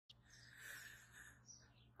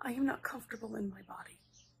I am not comfortable in my body.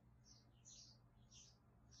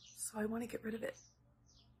 So I want to get rid of it.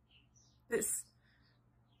 This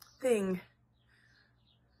thing.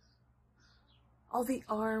 All the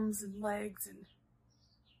arms and legs and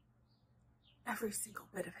every single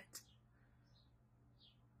bit of it.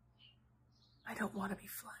 I don't want to be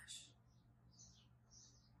flesh.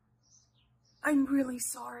 I'm really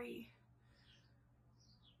sorry.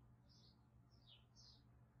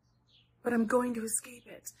 But I'm going to escape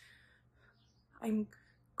it. I'm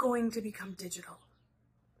going to become digital.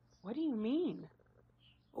 What do you mean?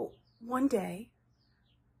 Well, one day,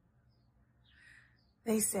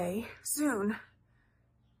 they say soon,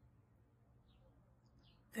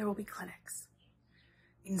 there will be clinics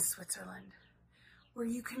in Switzerland where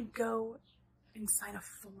you can go and sign a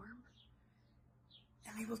form,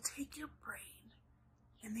 and they will take your brain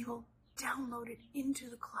and they will download it into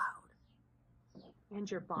the cloud. And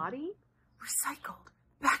your body? Recycled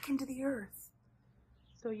back into the earth.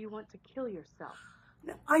 So you want to kill yourself?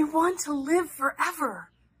 No, I want to live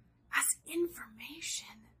forever as information.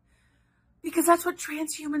 Because that's what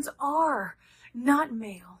transhumans are. Not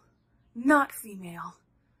male, not female,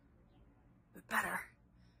 but better.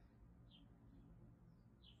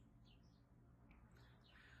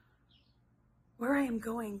 Where I am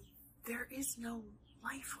going, there is no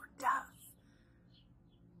life or death.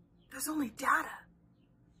 There's only data.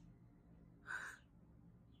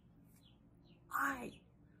 I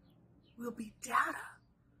will be data.